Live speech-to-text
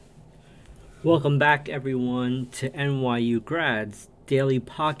Welcome back, everyone, to NYU Grad's daily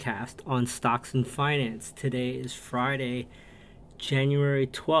podcast on stocks and finance. Today is Friday, January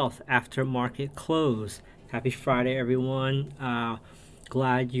 12th, after market close. Happy Friday, everyone.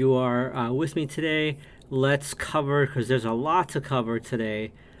 Glad you are with me today. Let's cover, because there's a lot to cover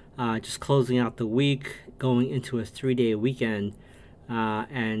today, just closing out the week, going into a 3-day weekend.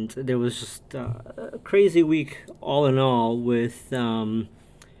 And there was just a crazy week, all in all, with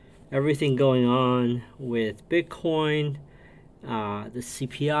everything going on with Bitcoin, the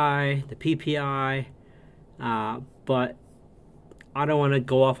CPI, the PPI, but I don't want to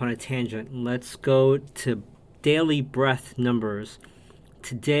go off on a tangent. Let's go to daily breadth numbers.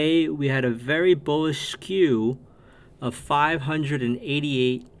 Today we had a very bullish skew of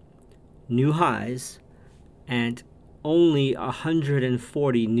 588 new highs and only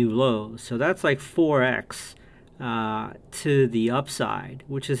 140 new lows. So that's like 4x to the upside,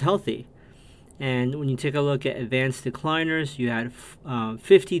 which is healthy. And when you take a look at advanced decliners, you had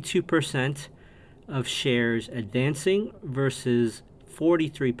 52% of shares advancing versus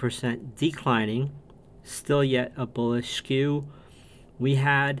 43% declining. Still yet a bullish skew. We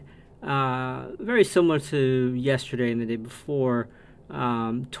had, very similar to yesterday and the day before,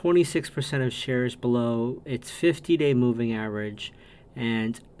 26% of shares below its 50-day moving average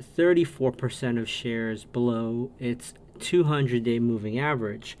and 34% of shares below its 200-day moving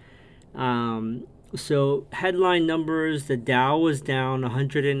average. So headline numbers, the Dow was down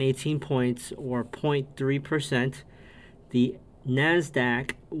 118 points or 0.3%. The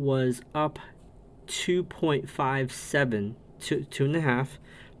NASDAQ was up 2.57, 2.5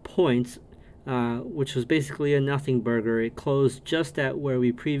 points, which was basically a nothing burger. It closed just at where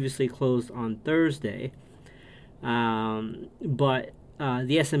we previously closed on Thursday. But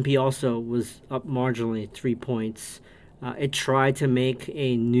the S&P also was up marginally 3 points. It tried to make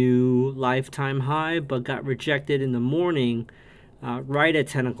a new lifetime high, but got rejected in the morning, right at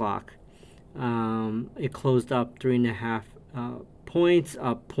 10 o'clock. It closed up 3.5 points,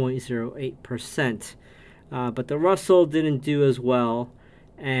 up 0.08%. But the Russell didn't do as well.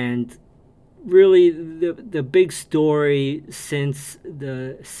 And really, the big story since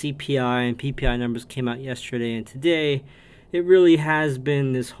the CPI and PPI numbers came out yesterday and today, it really has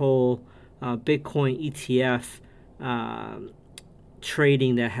been this whole Bitcoin ETF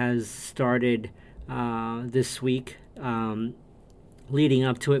trading that has started this week. Leading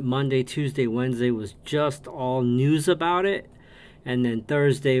up to it, Monday, Tuesday, Wednesday was just all news about it. And then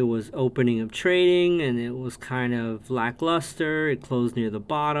Thursday was opening of trading, and it was kind of lackluster. It closed near the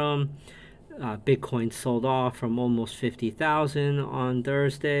bottom. Bitcoin sold off from almost 50,000 on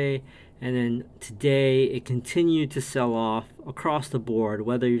Thursday. And then today it continued to sell off across the board,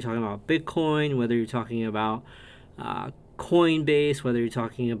 whether you're talking about Bitcoin, whether you're talking about Coinbase, whether you're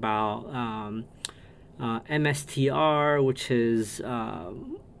talking about MSTR, which is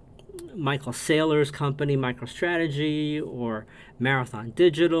Michael Saylor's company, MicroStrategy, or Marathon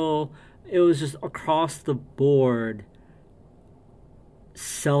Digital. It was just across the board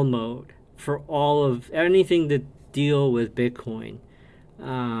sell mode for all of anything to deal with Bitcoin.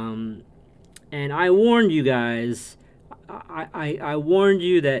 And I warned you guys, I warned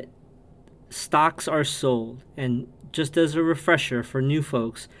you that stocks are sold. And just as a refresher for new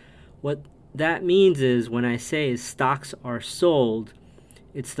folks, what that means is when I say stocks are sold,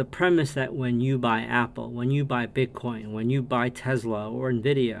 it's the premise that when you buy Apple, when you buy Bitcoin, when you buy Tesla or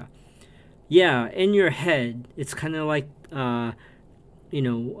Nvidia, yeah, in your head, it's kind of like,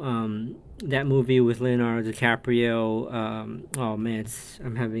 that movie with Leonardo DiCaprio. Oh man,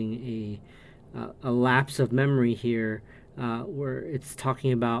 I'm having a lapse of memory here, where it's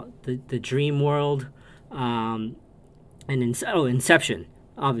talking about the dream world, and Inception,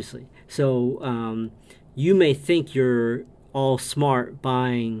 obviously. So you may think you're all smart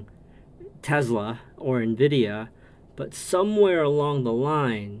buying Tesla or Nvidia, but somewhere along the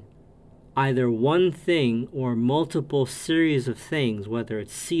line, either one thing or multiple series of things, whether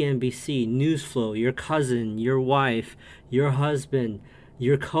it's CNBC, Newsflow, your cousin, your wife, your husband,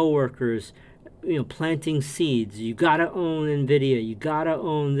 your coworkers, planting seeds. You gotta own Nvidia. You gotta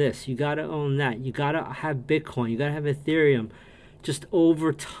own this. You gotta own that. You gotta have Bitcoin. You gotta have Ethereum. Just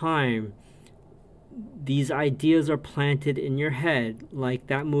over time, these ideas are planted in your head, like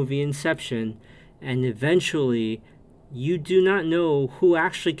that movie Inception, and eventually, you do not know who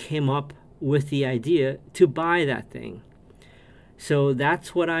actually came up with the idea to buy that thing. So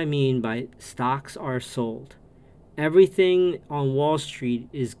that's what I mean by stocks are sold. Everything on Wall Street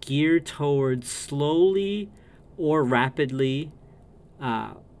is geared towards slowly or rapidly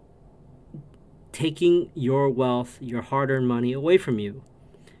taking your wealth, your hard-earned money away from you.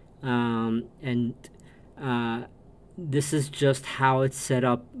 And this is just how it's set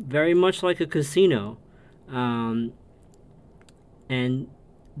up, very much like a casino. Um, and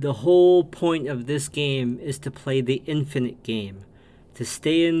the whole point of this game is to play the infinite game, to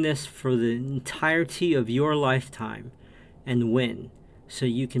stay in this for the entirety of your lifetime and win. So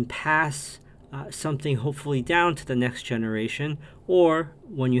you can pass something hopefully down to the next generation, or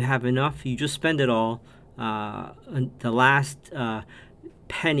when you have enough, you just spend it all, the last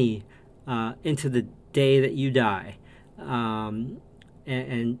penny into the day that you die.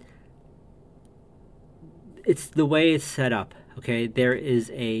 And it's the way it's set up. Okay, there is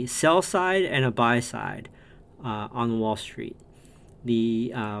a sell side and a buy side on Wall Street.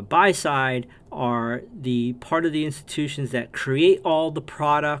 The buy side are the part of the institutions that create all the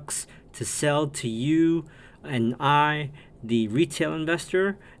products to sell to you and I, the retail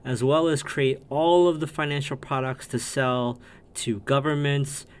investor, as well as create all of the financial products to sell to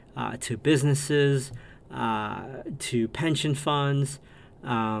governments, to businesses, to pension funds,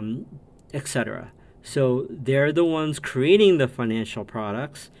 etc. So they're the ones creating the financial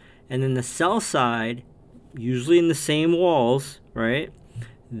products. And then the sell side, usually in the same walls, right?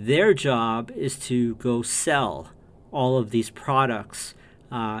 Their job is to go sell all of these products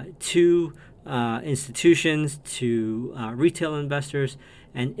to institutions, to retail investors.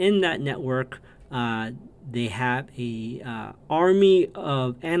 And in that network, they have a army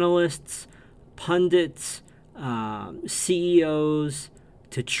of analysts, pundits, CEOs,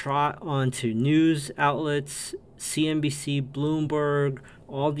 to trot onto news outlets, CNBC, Bloomberg,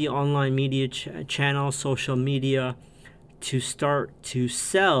 all the online media channels, social media, to start to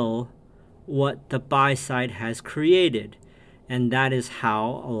sell what the buy side has created. And that is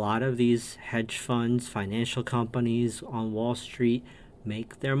how a lot of these hedge funds, financial companies on Wall Street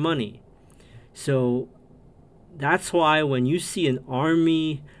make their money. So that's why when you see an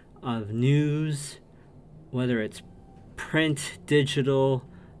army of news, whether it's print, digital,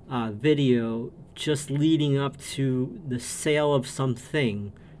 video, just leading up to the sale of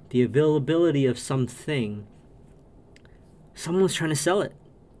something, the availability of something, someone's trying to sell it.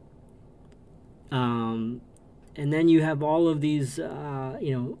 And then you have all of these,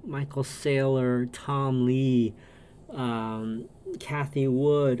 Michael Saylor, Tom Lee, Kathy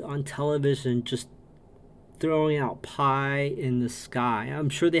Wood on television just throwing out pie in the sky. I'm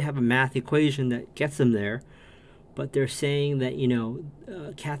sure they have a math equation that gets them there, but they're saying that,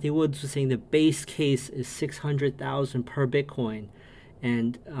 Kathy Woods was saying the base case is 600,000 per Bitcoin,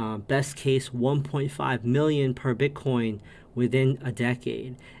 and best case 1.5 million per Bitcoin within a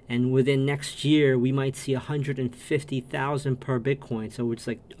decade. And within next year, we might see 150,000 per Bitcoin. So it's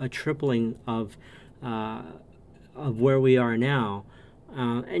like a tripling of where we are now.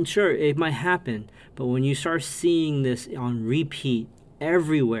 And sure, it might happen, but when you start seeing this on repeat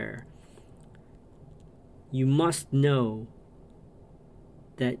everywhere, you must know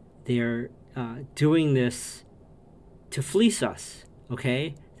that they're doing this to fleece us,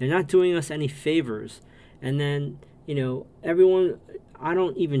 okay? They're not doing us any favors. And then, everyone, I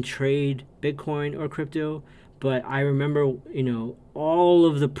don't even trade Bitcoin or crypto, but I remember, all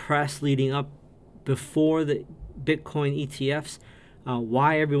of the press leading up before the Bitcoin ETFs,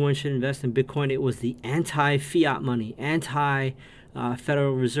 why everyone should invest in Bitcoin. It was the anti-fiat money,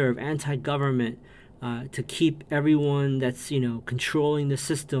 anti-Federal Reserve, anti-government, to keep everyone that's, controlling the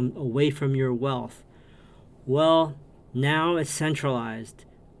system away from your wealth. Well, now it's centralized.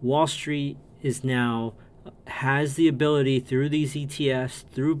 Wall Street has the ability through these ETFs,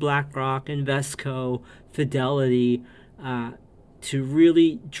 through BlackRock, Invesco, Fidelity, to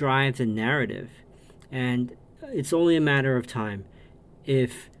really drive the narrative. And it's only a matter of time.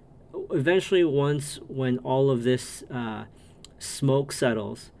 If eventually, when all of this smoke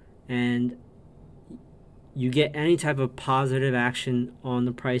settles and you get any type of positive action on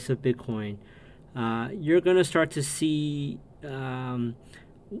the price of Bitcoin, you're going to start to see 1x,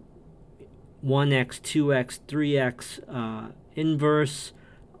 2x, 3x inverse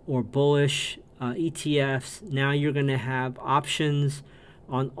or bullish ETFs. Now you're going to have options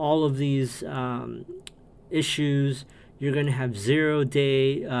on all of these issues. You're going to have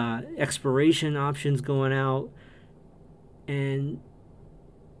 0-day expiration options going out. And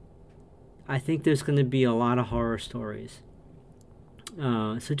I think there's going to be a lot of horror stories.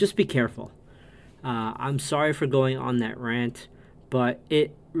 So just be careful. I'm sorry for going on that rant, but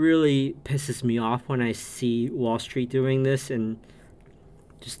it really pisses me off when I see Wall Street doing this, and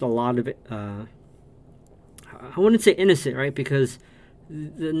just a lot of it. I wouldn't say innocent, right? Because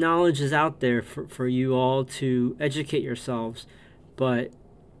the knowledge is out there for you all to educate yourselves. But,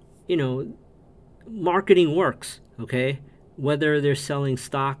 marketing works, okay? whether they're selling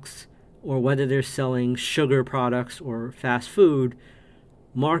stocks or whether they're selling sugar products or fast food,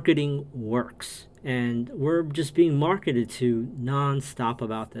 marketing works. And we're just being marketed to nonstop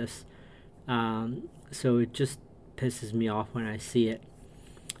about this. So it just pisses me off when I see it.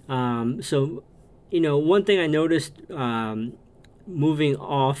 So, one thing I noticed moving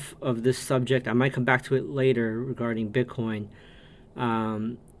off of this subject, I might come back to it later regarding Bitcoin.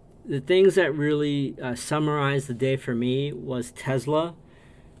 The things that really summarized the day for me was Tesla.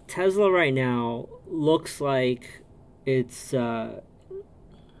 Tesla right now looks like it's at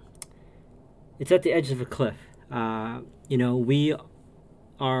the edge of a cliff.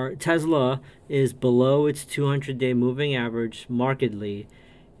 Tesla is below its 200-day moving average markedly,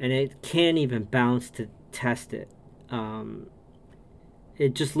 and it can't even bounce to test it.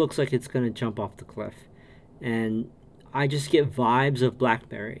 It just looks like it's going to jump off the cliff. And I just get vibes of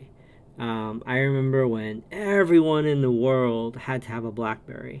BlackBerry. I remember when everyone in the world had to have a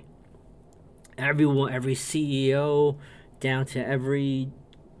BlackBerry. Every CEO, down to every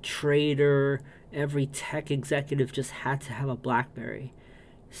trader, every tech executive just had to have a BlackBerry.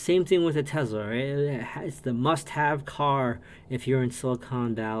 Same thing with a Tesla, right? It's the must-have car if you're in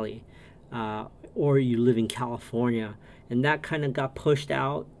Silicon Valley or you live in California. And that kind of got pushed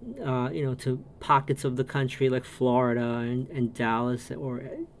out, to pockets of the country like Florida and Dallas or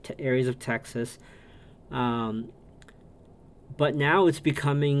to areas of Texas. But now it's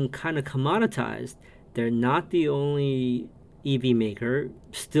becoming kind of commoditized. They're not the only EV maker,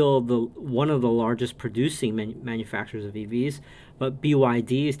 still one of the largest producing manufacturers of EVs, but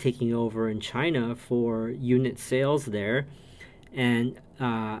BYD is taking over in China for unit sales there. And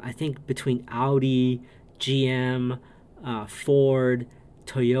I think between Audi, GM, Ford,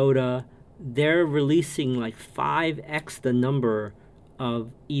 Toyota, they're releasing like 5x the number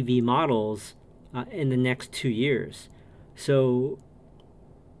of EV models in the next 2 years. So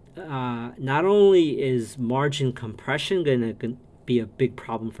not only is margin compression going to be a big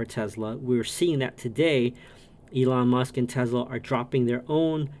problem for Tesla, we're seeing that today. Elon Musk and Tesla are dropping their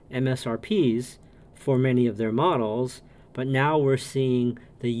own MSRPs for many of their models, but now we're seeing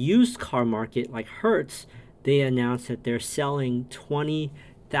the used car market like Hertz. They announced that they're selling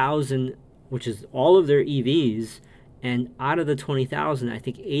 20,000, which is all of their EVs, and out of the 20,000, I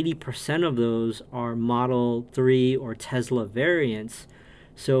think 80% of those are Model 3 or Tesla variants.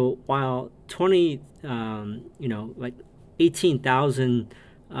 So while 18,000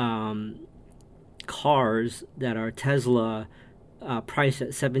 cars that are Tesla priced at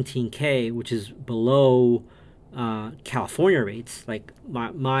 $17K, which is below California rates. Like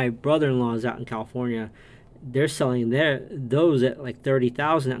my brother-in-law is out in California. They're selling those at like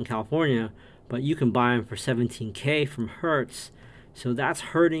 30,000 out in California, but you can buy them for $17K from Hertz. So that's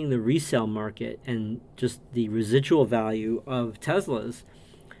hurting the resale market and just the residual value of Teslas.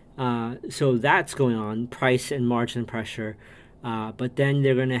 So that's going on, price and margin pressure. But then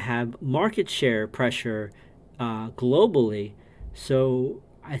they're going to have market share pressure globally. So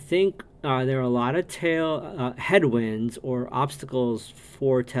I think there are a lot of headwinds or obstacles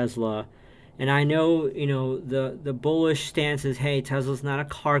for Tesla. And I know, the bullish stance is, hey, Tesla's not a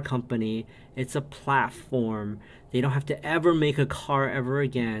car company. It's a platform. They don't have to ever make a car ever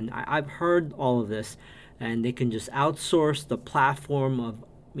again. I've heard all of this. And they can just outsource the platform of,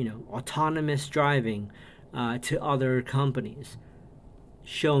 autonomous driving to other companies.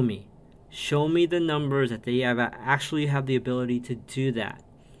 Show me the numbers that they actually have the ability to do that.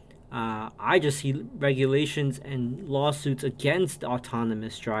 I just see regulations and lawsuits against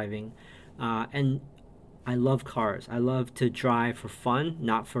autonomous driving. And I love cars. I love to drive for fun,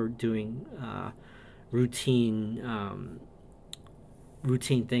 not for doing routine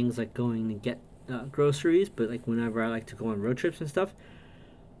things like going to get groceries, but like whenever I like to go on road trips and stuff.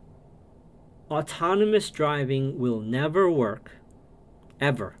 Autonomous driving will never work,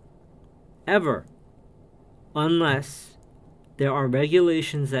 ever, unless there are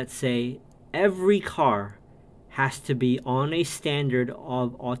regulations that say every car has to be on a standard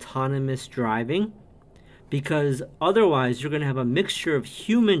of autonomous driving, because otherwise you're going to have a mixture of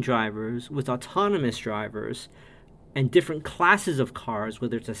human drivers with autonomous drivers and different classes of cars,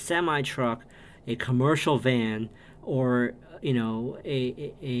 whether it's a semi-truck, a commercial van, or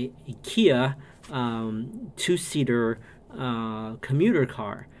a Kia two-seater commuter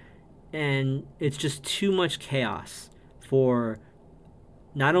car. And it's just too much chaos for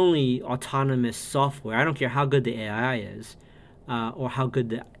not only autonomous software. I don't care how good the AI is or how good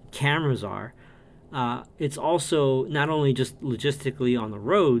the cameras are. It's also not only just logistically on the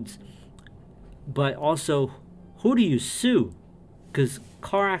roads, but also who do you sue? Because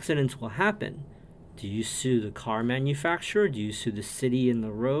car accidents will happen. Do you sue the car manufacturer? Do you sue the city and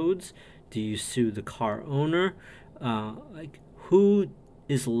the roads? Do you sue the car owner? Who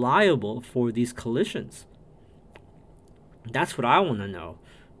is liable for these collisions? That's what I want to know.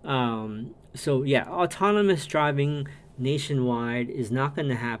 So yeah, autonomous driving nationwide is not going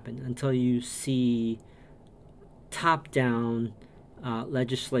to happen until you see top-down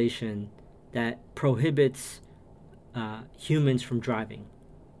legislation that prohibits humans from driving,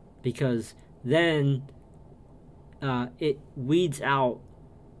 because then it weeds out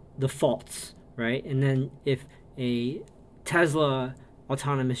the faults, right? And then if a Tesla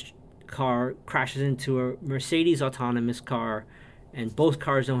autonomous car crashes into a Mercedes autonomous car and both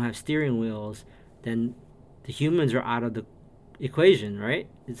cars don't have steering wheels, then the humans are out of the equation, right?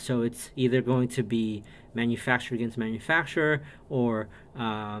 So it's either going to be manufacturer against manufacturer, or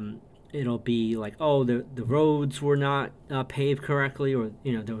it'll be like, oh, the roads were not paved correctly, or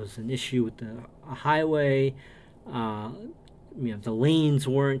there was an issue with the highway. The lanes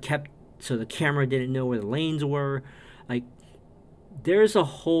weren't kept, so the camera didn't know where the lanes were. Like, there's a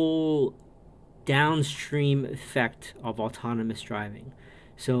whole downstream effect of autonomous driving.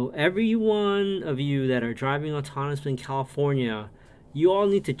 So every one of you that are driving autonomously in California, you all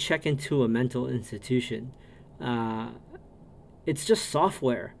need to check into a mental institution. It's just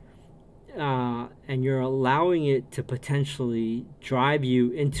software, and you're allowing it to potentially drive you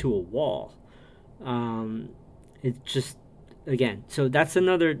into a wall. It's just, again, so that's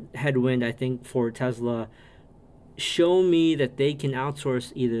another headwind, I think, for Tesla. Show me that they can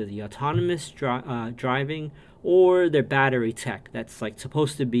outsource either the autonomous driving or their battery tech that's like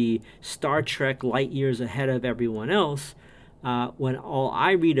supposed to be Star Trek light years ahead of everyone else, when all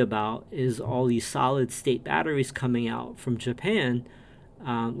I read about is all these solid state batteries coming out from Japan,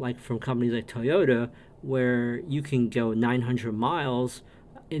 like from companies like Toyota, where you can go 900 miles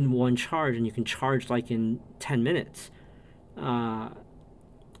in one charge, and you can charge like in 10 minutes.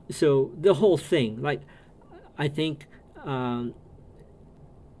 So the whole thing, like, I think I'm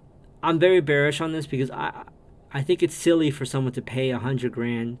very bearish on this, because I think it's silly for someone to pay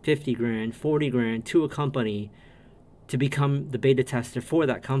 $100,000, $50,000, $40,000 to a company to become the beta tester for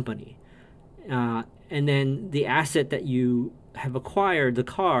that company, and then the asset that you have acquired, the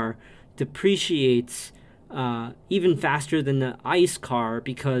car, depreciates even faster than the ICE car,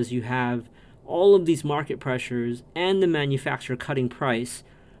 because you have all of these market pressures and the manufacturer cutting price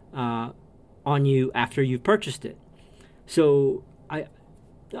on you after you've purchased it. So I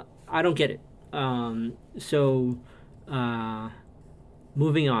don't get it.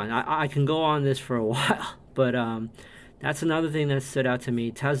 Moving on. I can go on this for a while, but that's another thing that stood out to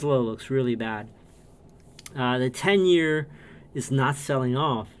me. Tesla looks really bad. The 10-year is not selling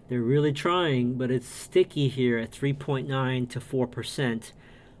off. They're really trying, but it's sticky here at 3.9 to 4%.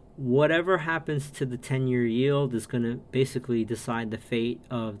 Whatever happens to the 10-year yield is going to basically decide the fate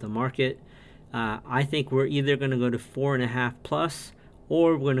of the market. I think we're either going to go to 4.5 plus,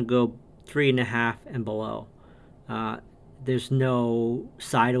 or we're going to go 3.5 and below. There's no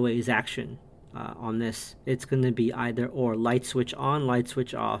sideways action on this. It's going to be either or, light switch on, light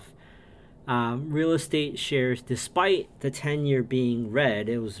switch off. Real estate shares, despite the 10-year being red,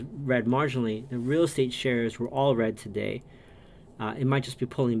 it was red marginally, the real estate shares were all red today. It might just be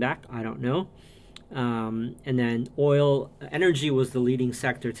pulling back, I don't know. And then energy was the leading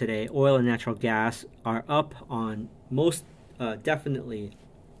sector today. Oil and natural gas are up on most definitely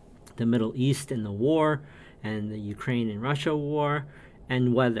the Middle East and the war, and the Ukraine and Russia war,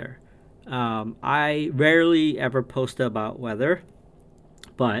 and weather. I rarely ever post about weather,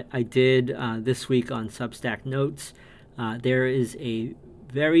 but I did this week on Substack Notes. There is a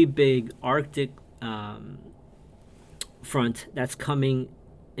very big Arctic front that's coming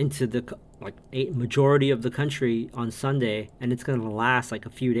into the a majority of the country on Sunday, and it's going to last like a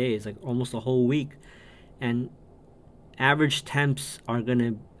few days, like almost a whole week. And average temps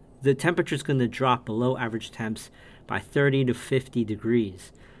the temperature's going to drop below average temps by 30 to 50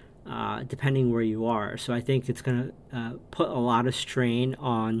 degrees, depending where you are. So I think it's going to put a lot of strain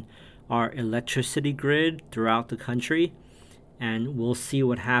on our electricity grid throughout the country, and we'll see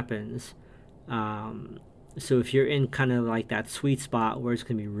what happens. So if you're in kind of like that sweet spot where it's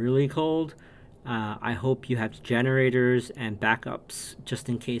going to be really cold, I hope you have generators and backups just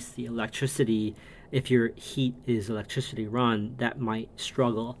in case the electricity, if your heat is electricity run, that might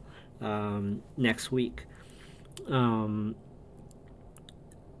struggle next week.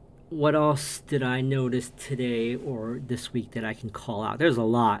 What else did I notice today or this week that I can call out? There's a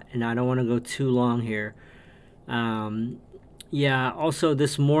lot, and I don't want to go too long here. Also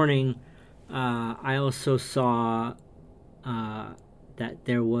this morning, I also saw that that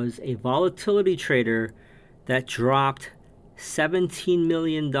there was a volatility trader that dropped $17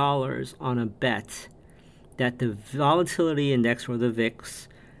 million on a bet that the volatility index, or the VIX,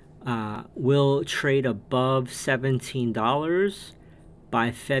 will trade above $17 by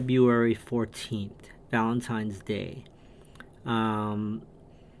February 14th, Valentine's Day. Now,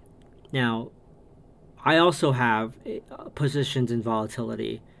 I also have positions in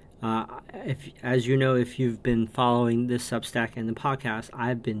volatility. As you know, if you've been following this Substack and the podcast,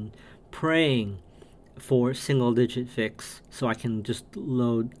 I've been praying for single-digit VIX so I can just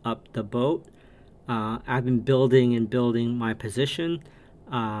load up the boat. I've been building my position,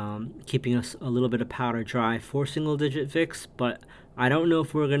 keeping us a little bit of powder dry for single-digit VIX, but I don't know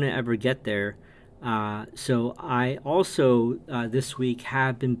if we're going to ever get there. So I also, this week,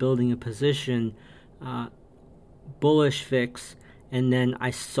 have been building a position, bullish VIX, and then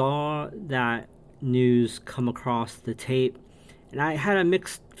I saw that news come across the tape, and I had a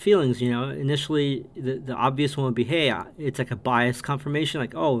mixed feelings. Initially the obvious one would be, hey, it's like a bias confirmation,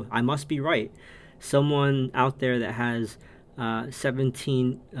 like, oh, I must be right. Someone out there that has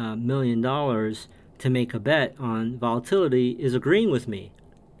 $17 million to make a bet on volatility is agreeing with me.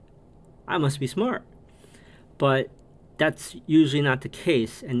 I must be smart. But that's usually not the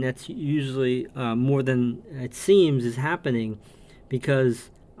case, and that's usually more than it seems is happening, because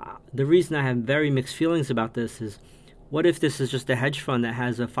the reason I have very mixed feelings about this is, what if this is just a hedge fund that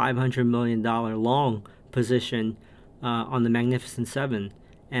has a $500 million long position on the Magnificent Seven,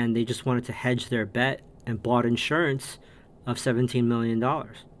 and they just wanted to hedge their bet and bought insurance of $17 million?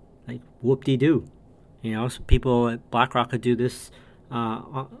 Like, whoop-de-doo. So people at BlackRock could do this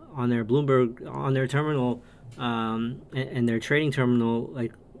on their Bloomberg, on their terminal, and their trading terminal,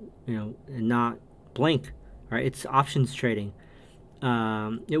 and not blink, right? It's options trading.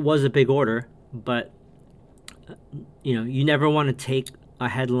 It was a big order, but you never want to take a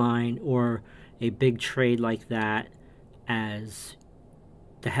headline or a big trade like that as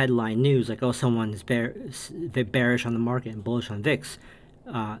the headline news, like, oh, someone is bearish on the market and bullish on VIX.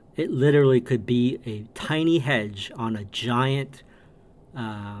 It literally could be a tiny hedge on a giant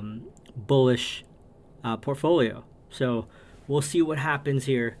bullish portfolio. So we'll see what happens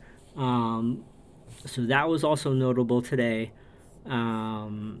here. So that was also notable today.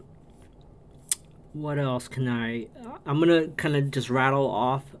 What else I'm going to kind of just rattle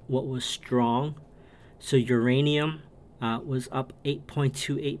off what was strong. So uranium was up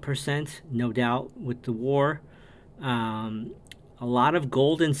 8.28%, no doubt, with the war. A lot of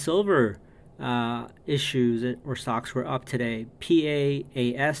gold and silver issues or stocks were up today.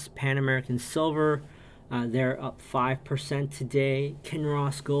 PAAS, Pan American Silver, they're up 5% today.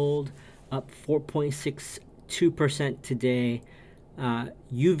 Kinross Gold up 4.62% today.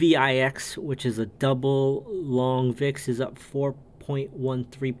 UVIX, which is a double long VIX, is up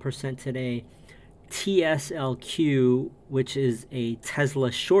 4.13% today. TSLQ, which is a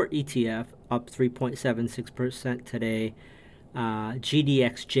Tesla short ETF, up 3.76% today.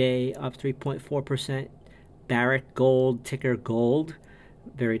 GDXJ up 3.4%. Barrick Gold, ticker Gold,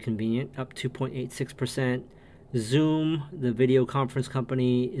 very convenient, up 2.86%. Zoom, the video conference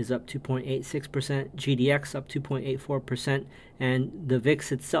company, is up 2.86%. GDX up 2.84%, and the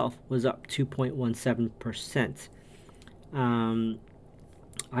VIX itself was up 2.17%.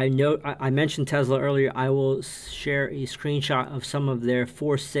 I mentioned Tesla earlier. I will share a screenshot of some of their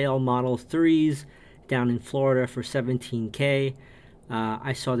for sale Model 3s down in Florida for $17K.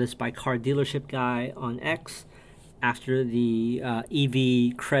 I saw this by Car Dealership Guy on X. After the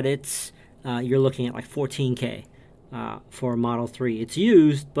EV credits, you're looking at like $14K for a Model 3. It's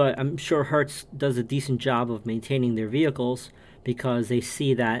used, but I'm sure Hertz does a decent job of maintaining their vehicles because they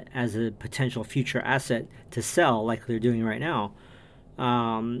see that as a potential future asset to sell, like they're doing right now.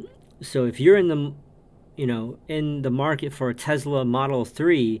 So if you're in the market for a Tesla Model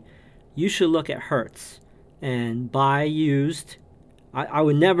 3, you should look at Hertz and buy used. I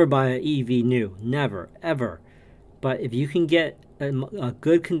would never buy an EV new, never, ever. But if you can get a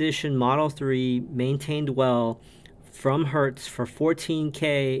good condition Model 3 maintained well from Hertz for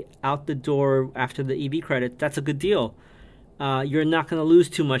 $14K out the door after the EV credit, that's a good deal. You're not going to lose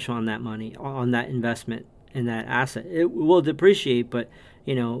too much on that money, on that investment in that asset. It will depreciate, but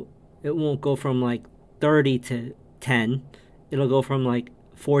it won't go from like 30 to 10. It'll go from like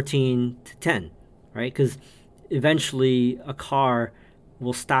 14 to 10, right? Because eventually a car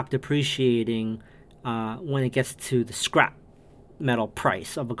will stop depreciating when it gets to the scrap metal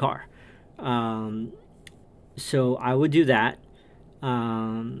price of a car. So I would do that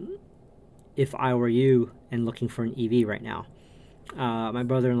if I were you and looking for an EV right now. My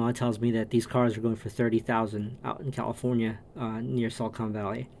brother-in-law tells me that these cars are going for $30,000 out in California, near Silicon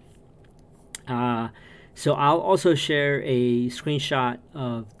Valley. So I'll also share a screenshot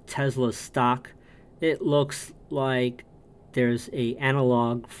of Tesla's stock. It looks like there's a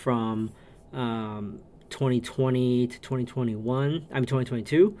analog from 2020 to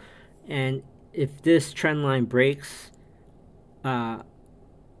 2022, and if this trend line breaks, I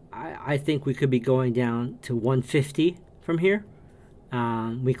think we could be going down to 150 from here.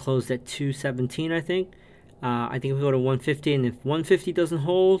 We closed at 217, I think. I think if we go to 150, and if 150 doesn't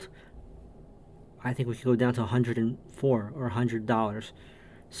hold, I think we could go down to 104 or $100.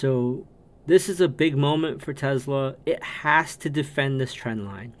 So this is a big moment for Tesla. It has to defend this trend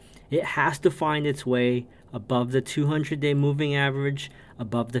line. It has to find its way above the 200-day moving average,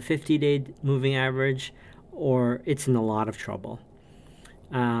 above the 50-day moving average, or it's in a lot of trouble.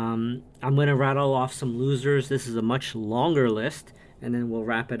 I'm going to rattle off some losers. This is a much longer list, and then we'll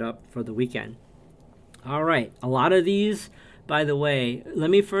wrap it up for the weekend. All right, a lot of these, by the way,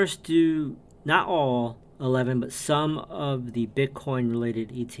 let me first do not all 11, but some of the Bitcoin-related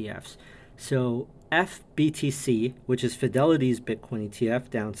ETFs. So FBTC, which is Fidelity's Bitcoin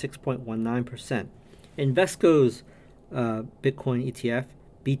ETF, down 6.19%. Invesco's Bitcoin ETF,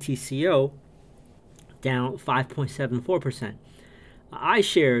 BTCO, down 5.74%.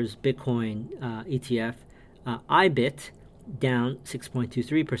 iShares Bitcoin ETF, IBIT, down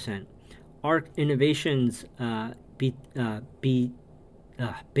 6.23%. ARK Innovations Bitcoin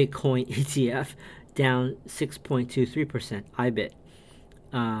ETF, down 6.23%. IBIT.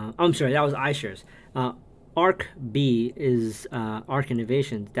 I'm sorry, that was iShares. ARK B is ARK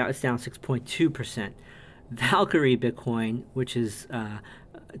Innovations. That is down 6.2%. Valkyrie Bitcoin, which is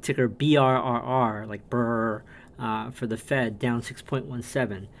ticker BRRR, like BRR, for the Fed, down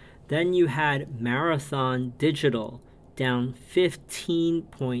 6.17. Then you had Marathon Digital, down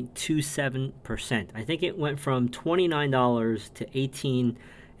 15.27%. I think it went from $29 to $18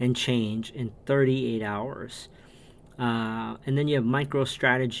 and change in 38 hours. And then you have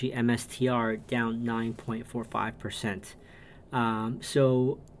MicroStrategy MSTR, down 9.45%.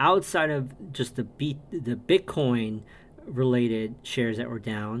 So outside of just the Bitcoin related shares that were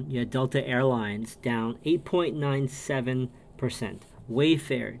down, you had Delta Airlines down 8.97%,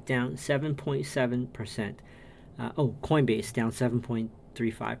 Wayfair down 7.7%, Coinbase down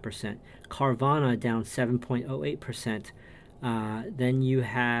 7.35%, Carvana down 7.08%. Then you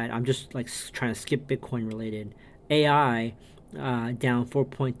had, I'm just like trying to skip Bitcoin related, AI down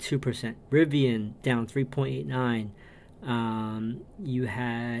 4.2%, Rivian down 3.89%. You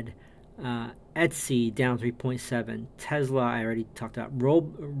had Etsy down 3.7%, Tesla I already talked about,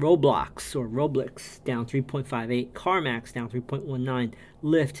 Roblox down 3.58%, CarMax down 3.19%,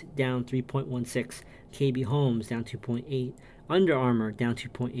 Lyft down 3.16%, KB Homes down 2.8%, Under Armour down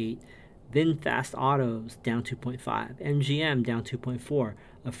 2.8%, VinFast Autos down 2.5%, MGM down 2.4%,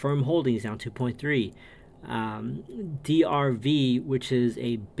 Affirm Holdings down 2.3%, DRV, which is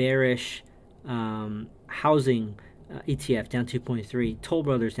a bearish housing ETF, down 2.3%, Toll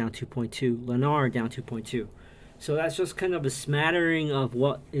Brothers down 2.2%, Lennar down 2.2%. So that's just kind of a smattering of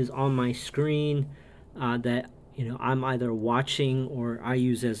what is on my screen that I'm either watching or I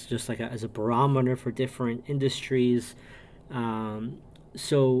use as just like as a barometer for different industries.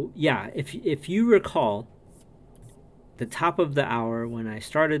 So yeah, if you recall, the top of the hour when I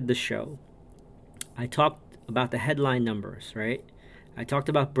started the show, I talked about the headline numbers, right? I talked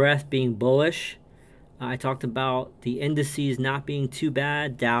about breadth being bullish. I talked about the indices not being too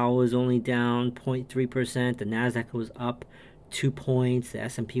bad. Dow was only down 0.3%. The Nasdaq was up 2 points. The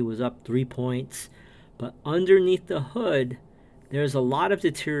S&P was up 3 points. But underneath the hood, there's a lot of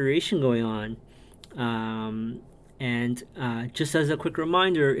deterioration going on. And just as a quick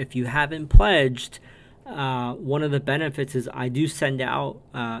reminder, if you haven't pledged, one of the benefits is I do send out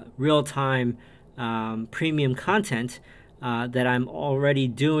real-time premium content that I'm already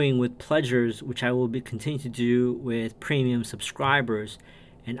doing with pledgers, which I will continue to do with premium subscribers.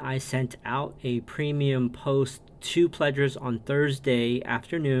 And I sent out a premium post to pledgers on Thursday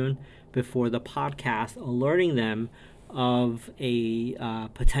afternoon before the podcast, alerting them of a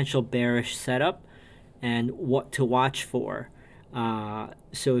potential bearish setup and what to watch for.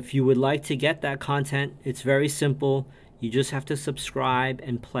 So if you would like to get that content, it's very simple. You just have to subscribe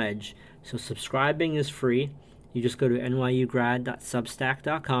and pledge. So subscribing is free. You just go to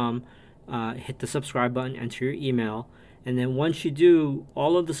nyugrad.substack.com, hit the subscribe button, enter your email, and then once you do,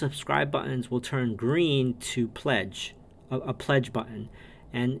 all of the subscribe buttons will turn green to pledge, a pledge button.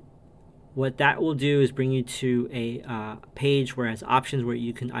 And what that will do is bring you to a page where it has options where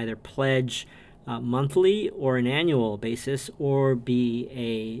you can either pledge monthly or an annual basis, or be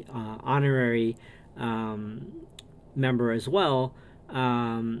a honorary member as well.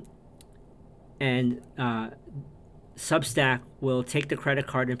 And Substack will take the credit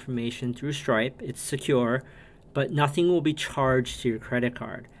card information through Stripe. It's secure, but nothing will be charged to your credit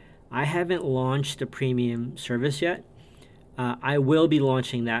card. I haven't launched the premium service yet. I will be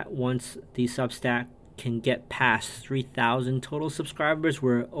launching that once the Substack can get past 3,000 total subscribers.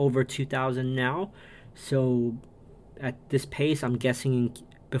 We're over 2,000 now. So at this pace, I'm guessing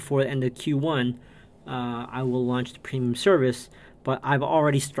before the end of Q1, I will launch the premium service. But I've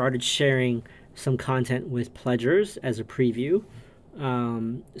already started sharing some content with pledgers as a preview.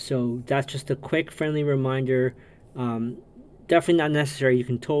 So that's just a quick, friendly reminder. Definitely not necessary. You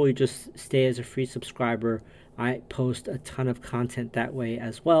can totally just stay as a free subscriber. I post a ton of content that way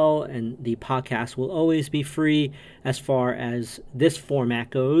as well, and the podcast will always be free as far as this format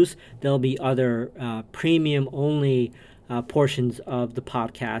goes. There'll be other premium only portions of the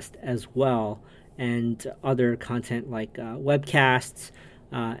podcast as well, and other content like webcasts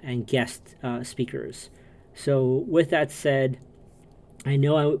and guest speakers. So with that said, I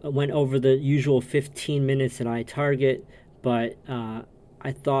know I went over the usual 15 minutes that I target, but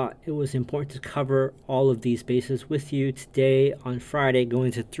I thought it was important to cover all of these bases with you today on Friday,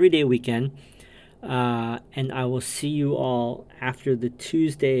 going to 3-day weekend. And I will see you all after the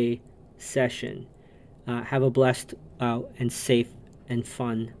Tuesday session. Have a blessed and safe and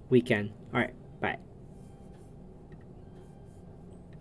fun weekend. All right, bye.